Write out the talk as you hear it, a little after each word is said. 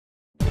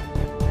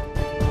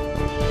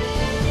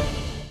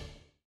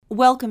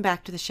Welcome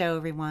back to the show,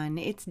 everyone.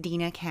 It's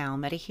Dina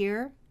Calmetta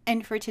here.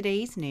 And for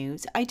today's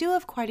news, I do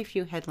have quite a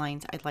few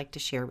headlines I'd like to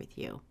share with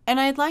you. And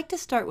I'd like to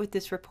start with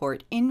this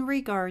report in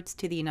regards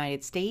to the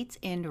United States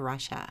and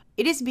Russia.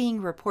 It is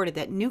being reported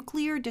that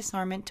nuclear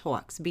disarmament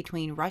talks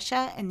between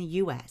Russia and the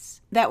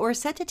US that were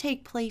set to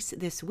take place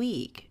this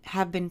week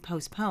have been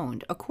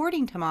postponed,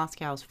 according to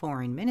Moscow's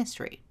foreign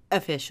ministry.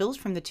 Officials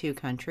from the two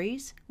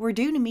countries were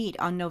due to meet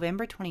on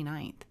November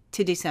 29th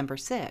to December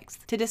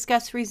 6th to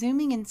discuss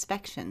resuming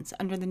inspections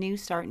under the New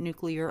START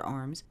nuclear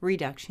arms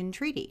reduction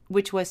treaty,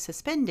 which was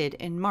suspended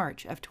in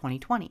March of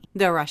 2020.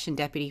 The Russian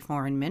deputy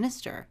foreign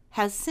minister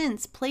has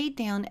since played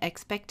down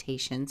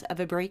expectations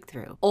of a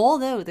breakthrough,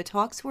 although the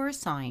talks were a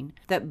sign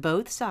that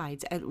both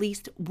sides at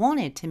least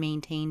wanted to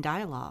maintain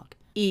dialogue,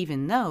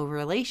 even though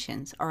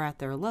relations are at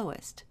their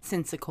lowest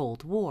since the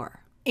Cold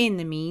War. In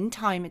the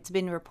meantime, it's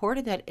been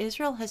reported that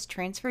Israel has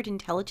transferred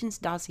intelligence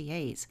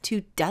dossiers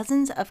to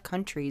dozens of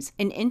countries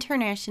and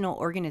international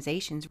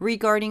organizations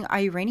regarding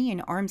Iranian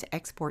arms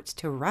exports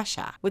to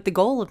Russia, with the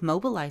goal of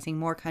mobilizing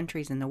more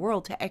countries in the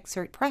world to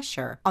exert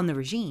pressure on the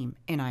regime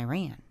in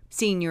Iran.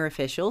 Senior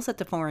officials at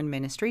the Foreign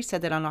Ministry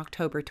said that on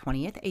October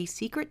 20th, a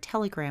secret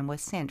telegram was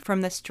sent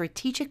from the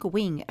strategic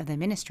wing of the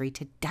ministry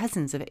to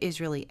dozens of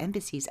Israeli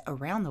embassies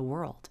around the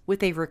world,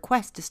 with a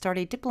request to start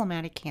a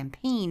diplomatic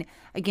campaign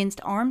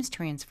against arms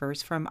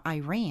transfers from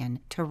Iran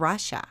to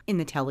Russia. In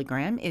the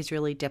telegram,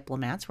 Israeli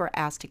diplomats were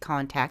asked to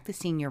contact the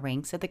senior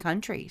ranks of the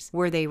countries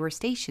where they were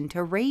stationed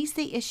to raise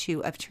the issue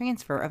of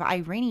transfer of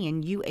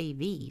Iranian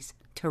UAVs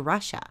to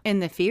Russia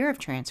and the fear of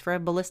transfer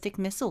of ballistic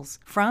missiles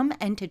from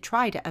and to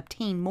try to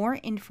obtain more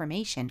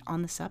information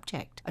on the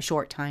subject. A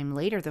short time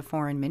later, the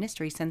foreign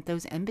ministry sent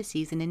those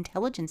embassies an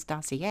intelligence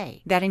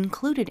dossier that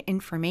included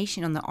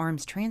information on the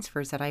arms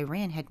transfers that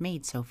Iran had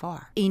made so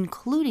far,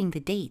 including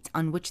the dates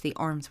on which the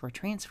arms were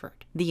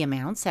transferred, the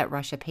amounts that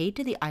Russia paid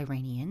to the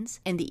Iranians,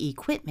 and the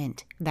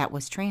equipment that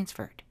was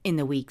transferred. In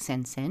the weeks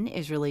since then,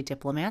 Israeli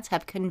diplomats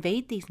have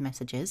conveyed these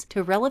messages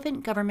to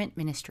relevant government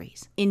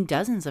ministries in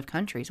dozens of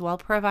countries while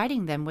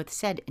providing them with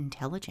said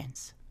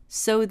intelligence.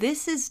 So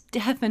this is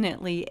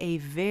definitely a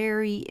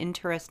very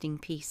interesting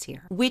piece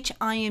here, which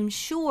I am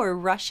sure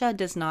Russia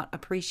does not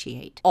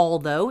appreciate.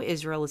 Although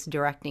Israel is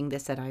directing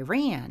this at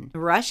Iran,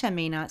 Russia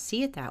may not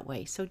see it that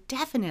way, so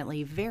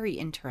definitely very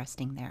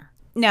interesting there.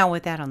 Now,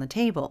 with that on the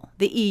table,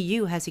 the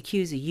EU has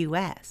accused the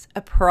US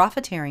of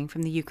profiteering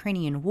from the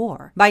Ukrainian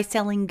war by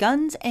selling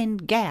guns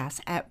and gas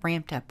at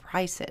ramped-up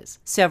prices.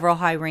 Several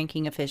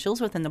high-ranking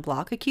officials within the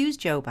bloc accused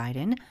Joe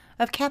Biden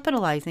of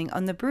capitalizing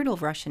on the brutal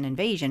Russian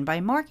invasion by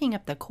marking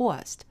up the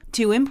cost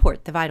to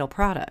import the vital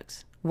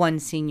products. One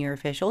senior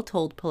official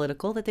told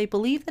Political that they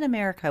believe that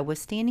America was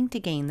standing to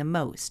gain the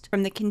most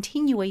from the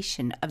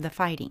continuation of the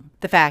fighting.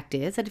 The fact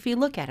is that if you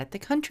look at it, the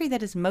country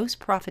that is most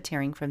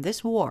profiteering from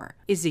this war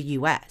is the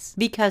US,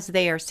 because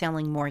they are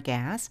selling more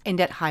gas and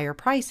at higher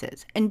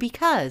prices, and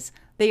because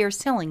they are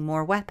selling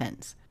more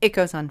weapons. It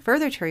goes on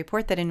further to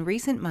report that in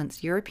recent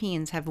months,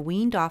 Europeans have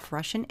weaned off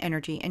Russian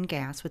energy and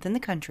gas within the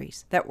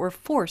countries that were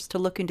forced to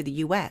look into the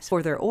US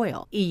for their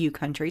oil. EU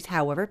countries,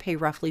 however, pay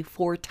roughly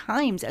 4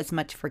 times as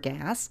much for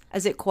gas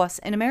as it costs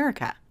in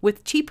America,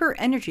 with cheaper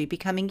energy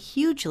becoming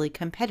hugely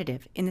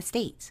competitive in the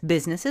States.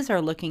 Businesses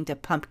are looking to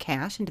pump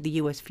cash into the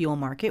US fuel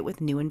market with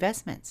new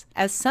investments,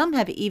 as some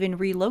have even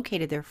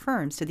relocated their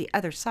firms to the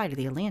other side of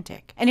the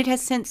Atlantic. And it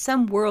has sent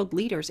some world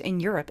leaders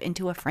in Europe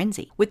into a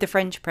frenzy, with the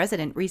French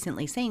president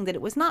recently saying that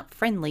it was not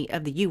friendly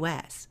of the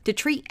US to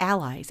treat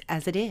allies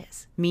as it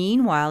is.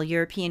 Meanwhile,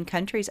 European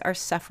countries are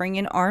suffering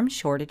an arms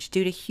shortage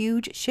due to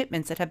huge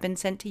shipments that have been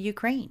sent to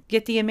Ukraine.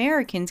 Yet the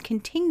Americans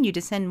continue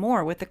to send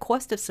more, with the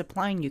cost of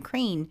supplying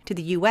Ukraine to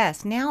the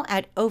US now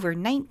at over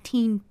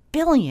 $19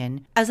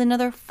 billion, as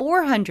another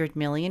 $400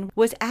 million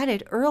was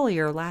added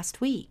earlier last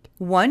week.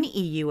 One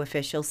EU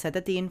official said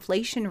that the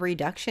Inflation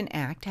Reduction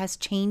Act has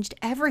changed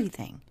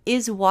everything.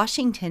 Is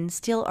Washington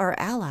still our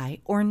ally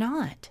or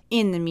not?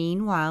 In the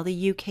meanwhile,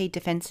 the UK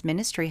Defense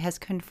Ministry has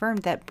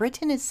confirmed that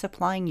Britain is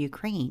supplying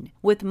Ukraine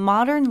with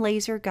modern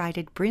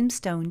laser-guided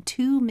Brimstone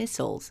 2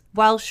 missiles,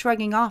 while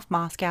shrugging off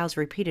Moscow's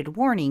repeated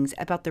warnings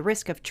about the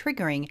risk of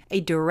triggering a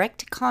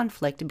direct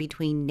conflict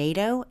between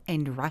NATO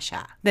and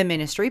Russia. The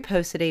ministry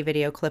posted a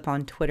video clip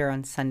on Twitter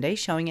on Sunday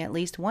showing at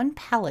least one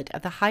pallet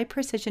of the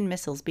high-precision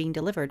missiles being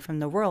delivered from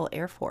the Royal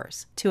Air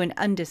Force to an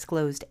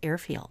undisclosed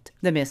airfield.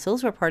 The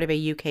missiles were part of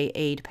a UK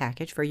aid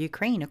package for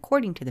Ukraine,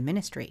 according to the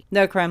ministry.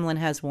 The Kremlin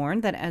has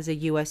warned that as the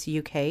US,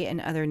 UK,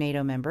 and other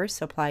NATO members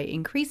supply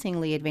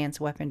increasingly advanced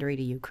weaponry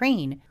to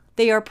Ukraine,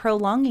 they are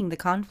prolonging the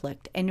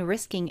conflict and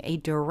risking a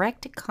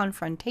direct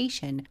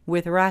confrontation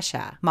with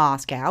Russia.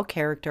 Moscow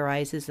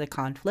characterizes the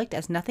conflict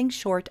as nothing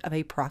short of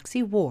a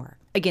proxy war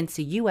against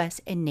the US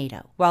and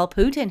NATO, while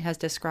Putin has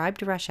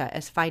described Russia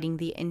as fighting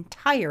the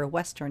entire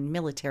Western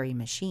military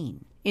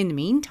machine. In the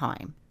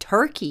meantime,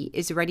 Turkey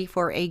is ready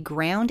for a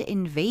ground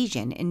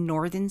invasion in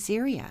northern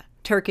Syria.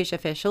 Turkish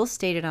officials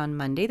stated on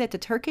Monday that the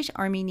Turkish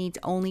army needs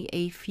only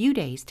a few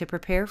days to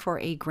prepare for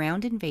a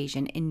ground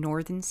invasion in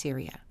northern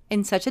Syria,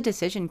 and such a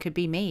decision could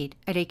be made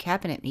at a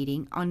cabinet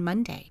meeting on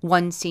Monday.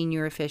 One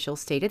senior official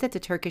stated that the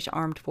Turkish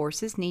armed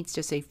forces needs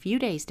just a few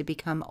days to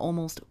become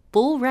almost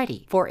full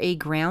ready for a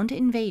ground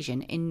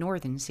invasion in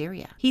northern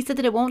Syria. He said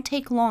that it won't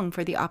take long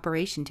for the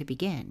operation to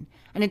begin,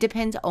 and it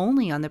depends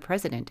only on the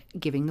president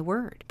giving the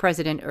word.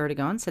 President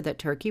Erdogan said that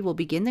Turkey will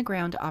begin the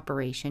ground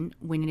operation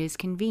when it is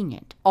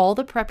convenient. All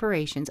the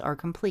preparations are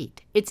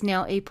complete. It's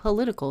now a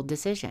political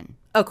decision.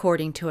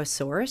 According to a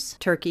source,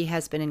 Turkey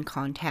has been in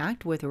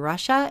contact with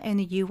Russia and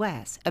the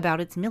US about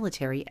its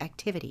military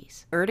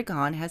activities.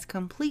 Erdogan has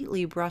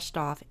completely brushed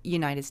off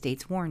United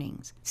States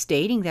warnings,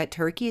 stating that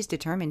Turkey is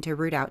determined to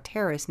root out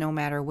terrorists no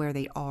matter where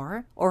they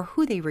are or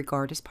who they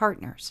regard as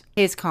partners.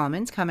 His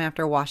comments come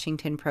after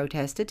Washington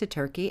protested to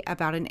Turkey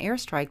about an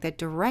airstrike that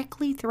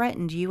directly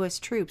threatened US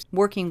troops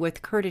working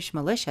with Kurdish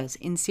militias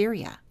in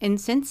Syria.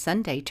 And since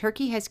Sunday,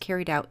 Turkey has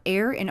carried out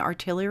air and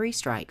artillery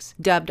strikes,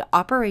 dubbed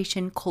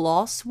Operation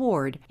Claw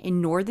Sword, in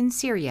northern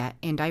Syria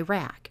and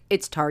Iraq.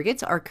 Its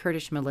targets are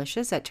Kurdish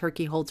militias that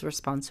Turkey holds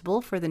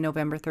responsible for the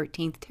November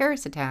 13th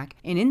terrorist attack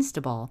in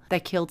Istanbul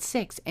that killed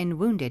 6 and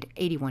wounded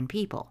 81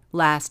 people.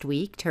 Last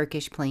week,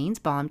 Turkish planes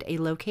bombed a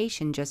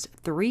location just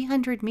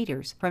 300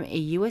 meters from a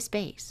U.S.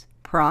 base,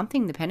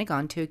 prompting the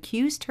Pentagon to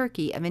accuse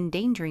Turkey of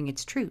endangering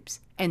its troops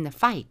in the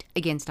fight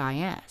against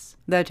IS.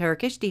 The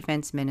Turkish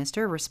defense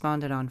minister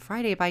responded on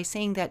Friday by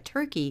saying that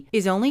Turkey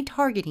is only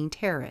targeting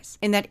terrorists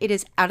and that it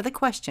is out of the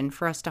question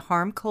for us to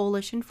harm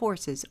coalition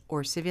forces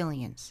or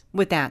civilians.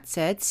 With that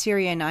said,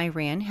 Syria and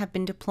Iran have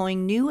been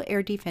deploying new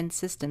air defense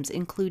systems,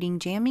 including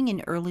jamming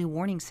and early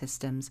warning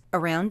systems,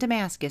 around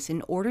Damascus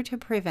in order to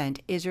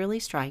prevent Israeli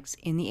strikes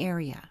in the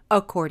area.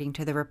 According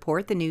to the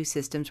report, the new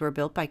systems were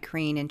built by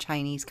Korean and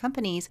Chinese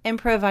companies and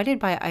provided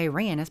by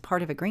Iran as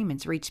part of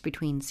agreements reached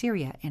between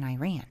Syria and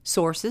Iran.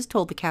 Sources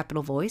told the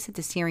Capital Voice that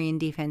the Syrian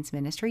Defense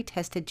Ministry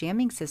tested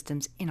jamming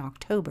systems in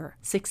October,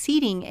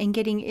 succeeding in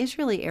getting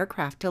Israeli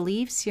aircraft to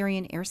leave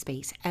Syrian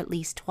airspace at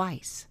least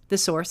twice. The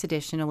source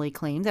additionally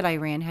claimed that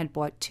Iran had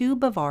bought 2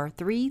 Bavar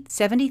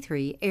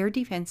 373 air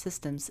defense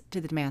systems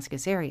to the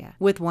Damascus area,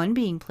 with one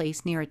being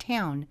placed near a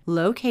town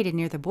located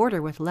near the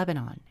border with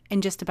Lebanon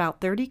and just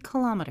about 30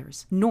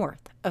 kilometers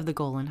north of the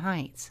Golan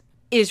Heights.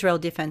 Israel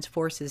Defense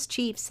Forces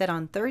chief said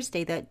on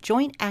Thursday that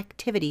joint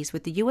activities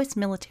with the U.S.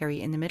 military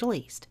in the Middle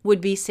East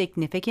would be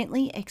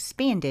significantly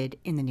expanded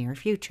in the near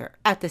future.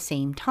 At the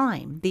same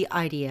time, the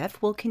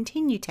IDF will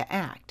continue to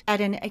act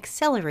at an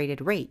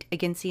accelerated rate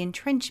against the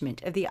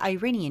entrenchment of the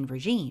Iranian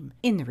regime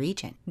in the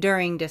region.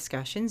 During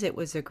discussions, it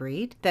was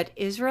agreed that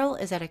Israel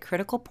is at a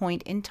critical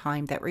point in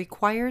time that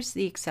requires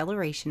the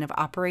acceleration of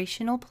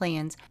operational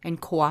plans and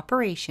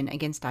cooperation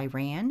against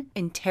Iran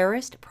and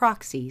terrorist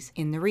proxies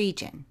in the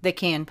region. The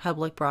Cannes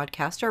public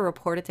broadcaster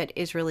reported that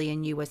Israeli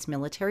and U.S.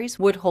 militaries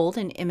would hold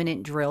an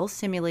imminent drill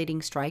simulating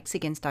strikes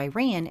against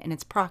Iran and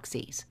its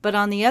proxies. But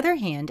on the other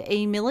hand,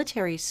 a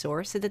military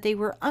source said that they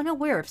were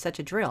unaware of such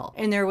a drill,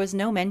 and there was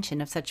no mention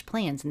of such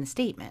plans in the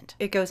statement.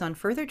 It goes on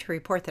further to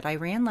report that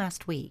Iran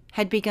last week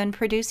had begun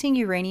producing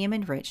uranium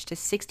enriched to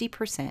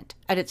 60%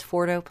 at its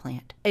Fordo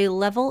plant, a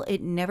level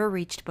it never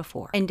reached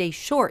before, and a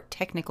short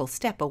technical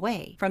step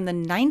away from the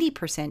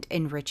 90%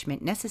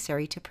 enrichment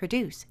necessary to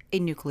produce a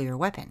nuclear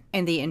weapon.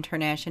 And the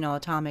International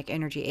Atomic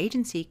Energy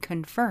Agency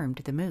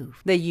confirmed the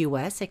move. The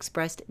U.S.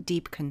 expressed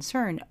deep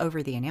concern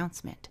over the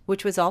announcement,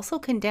 which was also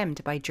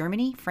condemned by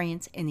Germany,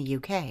 France, and the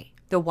U.K.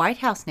 The White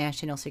House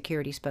National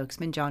Security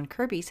spokesman John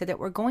Kirby said that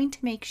we're going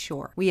to make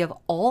sure we have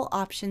all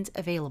options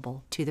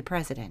available to the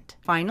president.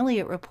 Finally,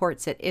 it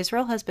reports that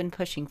Israel has been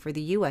pushing for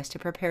the U.S. to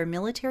prepare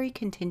military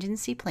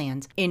contingency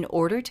plans in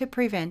order to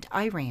prevent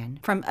Iran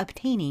from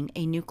obtaining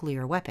a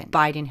nuclear weapon.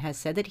 Biden has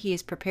said that he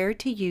is prepared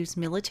to use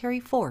military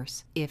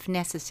force if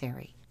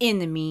necessary. In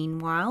the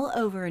meanwhile,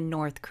 over in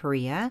North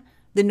Korea,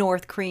 the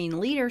North Korean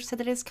leader said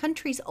that his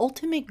country's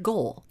ultimate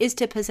goal is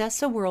to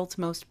possess the world's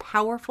most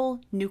powerful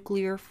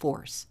nuclear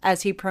force,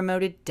 as he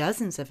promoted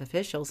dozens of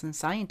officials and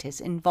scientists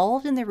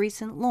involved in the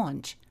recent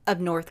launch of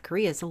North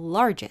Korea's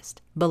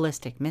largest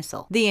ballistic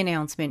missile. The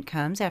announcement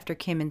comes after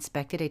Kim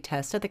inspected a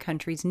test of the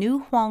country's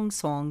new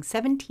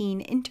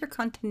Hwasong-17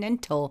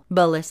 intercontinental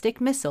ballistic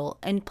missile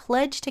and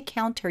pledged to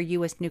counter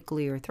U.S.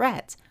 nuclear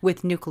threats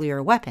with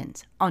nuclear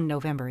weapons on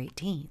November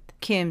 18th.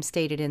 Kim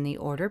stated in the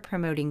order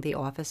promoting the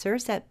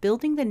officers that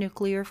building the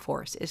nuclear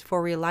force is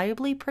for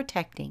reliably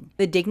protecting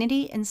the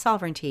dignity and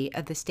sovereignty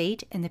of the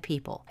state and the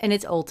people, and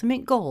its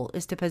ultimate goal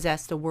is to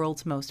possess the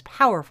world's most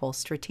powerful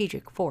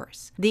strategic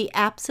force, the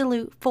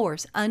absolute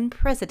force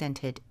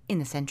unprecedented in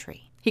the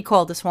century. He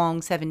called the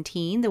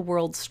Hwasong-17 the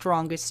world's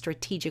strongest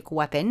strategic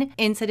weapon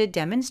and said it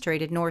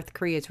demonstrated North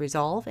Korea's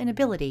resolve and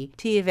ability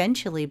to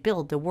eventually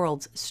build the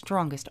world's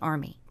strongest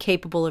army.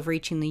 Capable of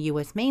reaching the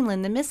U.S.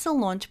 mainland, the missile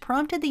launch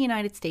prompted the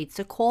United States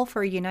to call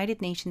for a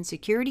United Nations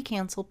Security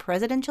Council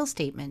presidential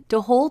statement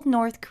to hold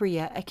North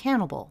Korea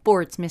accountable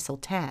for its missile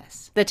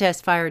tests. The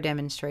test fire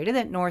demonstrated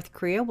that North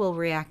Korea will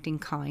react in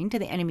kind to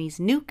the enemy's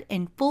nuke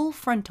and full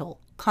frontal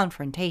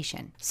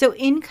confrontation. So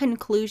in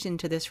conclusion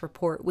to this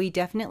report, we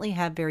definitely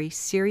have very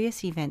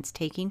serious events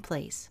taking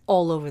place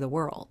all over the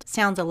world.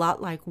 Sounds a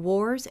lot like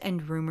wars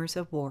and rumors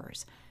of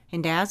wars.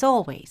 And as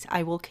always,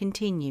 I will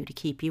continue to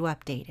keep you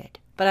updated.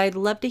 But I'd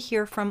love to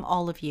hear from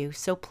all of you,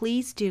 so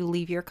please do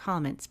leave your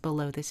comments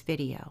below this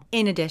video.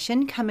 In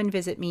addition, come and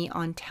visit me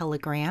on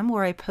Telegram,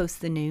 where I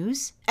post the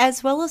news,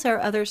 as well as our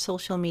other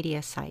social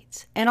media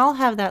sites, and I'll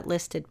have that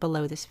listed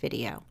below this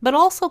video. But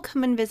also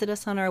come and visit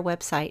us on our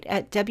website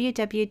at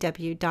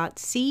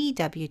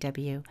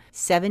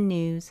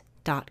www.cww7news.com.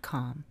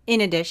 In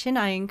addition,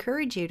 I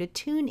encourage you to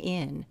tune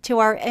in to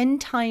our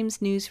End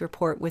Times News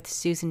Report with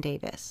Susan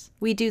Davis.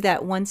 We do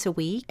that once a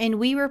week, and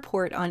we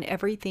report on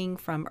everything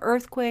from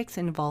earthquakes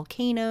and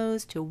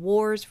volcanoes to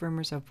wars,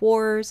 rumors of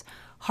wars,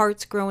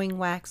 hearts growing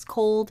wax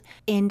cold,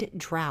 and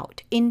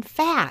drought. In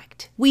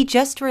fact, we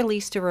just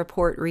released a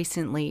report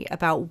recently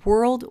about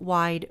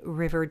worldwide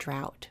river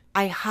drought.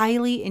 I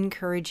highly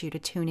encourage you to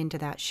tune into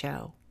that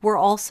show. We're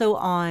also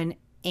on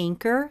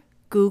Anchor,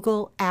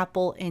 Google,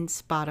 Apple, and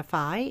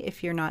Spotify.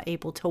 If you're not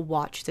able to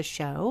watch the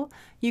show,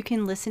 you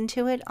can listen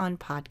to it on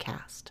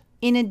podcast.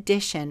 In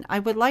addition, I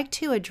would like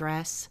to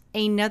address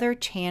another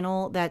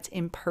channel that's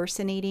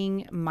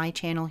impersonating my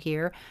channel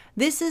here.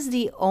 This is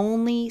the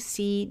only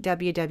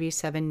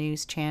CWW7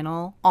 News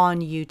channel on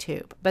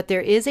YouTube, but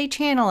there is a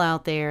channel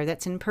out there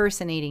that's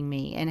impersonating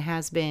me and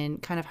has been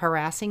kind of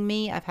harassing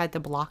me. I've had to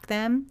block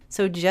them.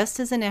 So just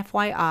as an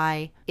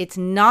FYI, it's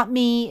not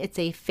me. It's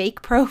a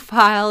fake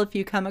profile. If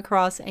you come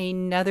across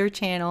another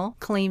channel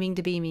claiming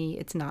to be me,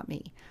 it's not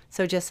me.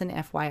 So just an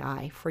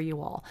FYI for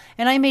you all.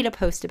 And I made a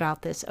post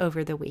about this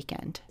over the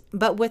weekend.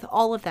 But with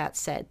all of that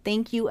said,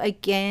 thank you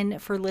again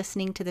for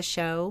listening to the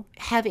show.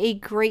 Have a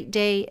great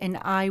day, and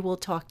I will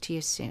talk to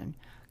you soon.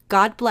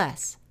 God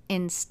bless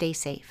and stay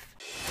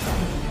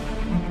safe.